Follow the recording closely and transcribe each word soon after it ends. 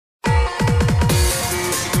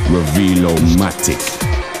Reveal-O-Matic.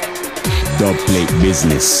 Dub plate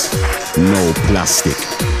business, no plastic.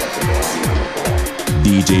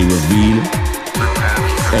 DJ Reveal,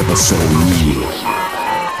 ever so real.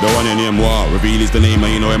 The one in name war, Reveal is the name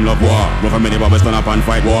and you know him love war. Run for many robbers turn up and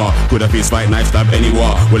fight war. Could a fist fight, knife stab any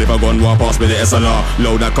war. Well if a gun war, pass with the SLR.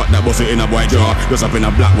 Load that cut that bust it in a white jar. Just up in a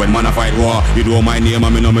black when man a fight war. You know my name and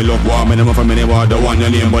me know me love war. Me never for many war, the one your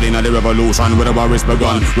name. But in the revolution where the war is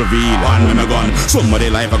begun. Reveal, and me gun. Somebody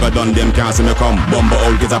life I got done, them can't see me come. Bumble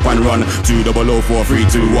old, get up and run.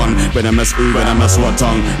 2004321. Venomous ooh, venomous what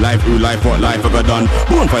tongue. Life ooh, life what life I got done.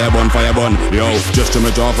 Bonfire bun. Yo, just to me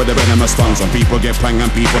draw for the venomous tongue. Some people get pang and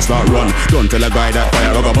people start run. Don't tell a guy that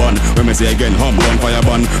fire rubber bun. When me say again hum, run fire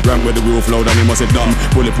bun. Ramp with the roof loud and he must have done.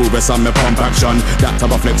 Bulletproof vest and me pump action. That's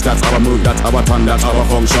our flex, that's our move, that's our ton, that's our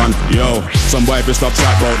function. Yo, some boy fi stop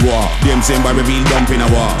chat about war. Them same boy Reveal dump in a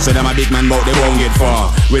war. Say them a big man but they won't get far.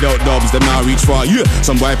 Without dubs them not reach far. Yeah,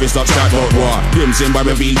 some boy fi stop chat about war. Them same boy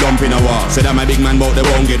Reveal dump in a war. Say them a big man but they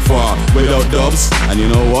won't get far. Without dubs, and you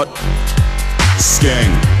know what?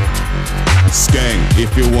 Skeng.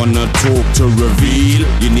 If you wanna talk to Reveal,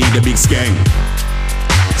 you need a big skeng.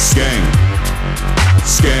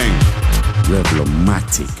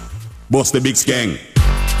 Reveal-O-Matic. Bust the big skeng.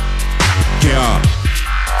 Car.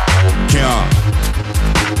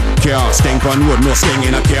 Skeng on wood, no skeng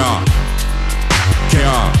in a car.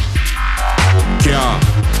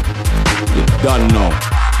 You done know.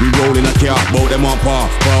 We roll in a car, bout them on par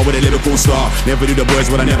with a Liverpool star. Never do the boys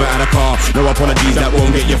when I never had a car. No apologies, that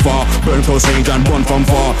won't get you far. Burn close range and run from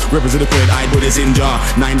far. Represent the credit, I put this in jar.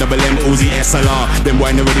 9MM Uzi SLR. Them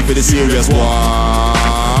boy not ready for the serious war.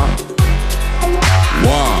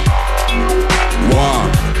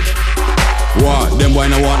 Them boy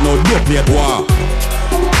no want no dope yet. War.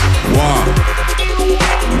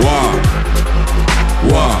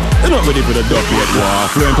 They're not ready for the duck yet, war.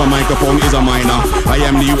 Fluent on microphone is a minor. I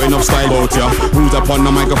am new enough style out ya. Who's up on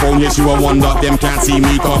the microphone? Yes, you a wonder. Them can't see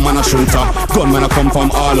me, cause man a shooter. Gunman I come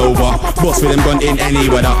from all over. Bust with them gun in any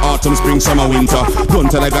weather. Autumn, spring, summer, winter. Don't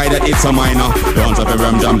tell a guy that it's a minor. Don't have a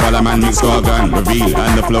rum jam, man mix Swagga, Reveal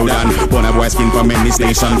and the FlowDan. Born a boy skin from any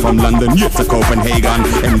station. From London, yet to Copenhagen.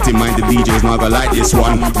 Empty minded DJs now gonna like this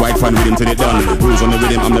one. Right fan rhythm till it done. Rules on the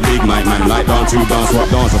rhythm, I'm the big mic man. Light down, two dance, what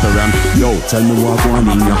dance at the ram. Yo, tell me what going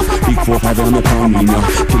on in ya. Big 4-5 on the palm in ya.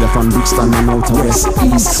 Killer from Brixton, man out of West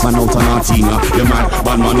East. Man out of Artina. You mad,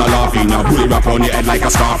 badman a laughing ya. Bully rap on your head like a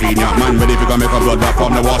scarf in ya. Man ready if you gonna make a blood rap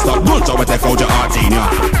from the wall stop. Don't show it, take out your heart in ya.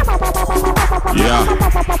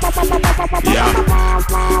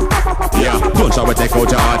 Yeah. Don't show it, take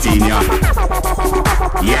out your heart in ya.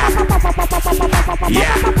 Yeah.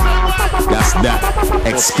 That's that.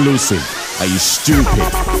 Exclusive. Are you stupid?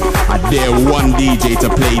 I dare one DJ to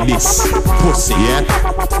play this. Pussy, yeah?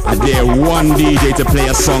 I dare one DJ to play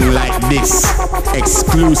a song like this.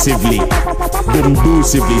 Exclusively.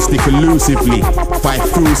 Boomboosively. Stick elusively. Fight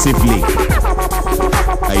frusively.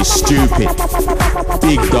 Are you stupid?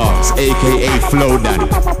 Big dogs, aka FlowDan.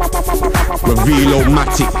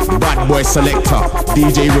 Reveal-O-Matic. Bad boy selector.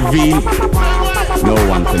 DJ Reveal. No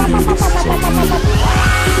one can do this, so me.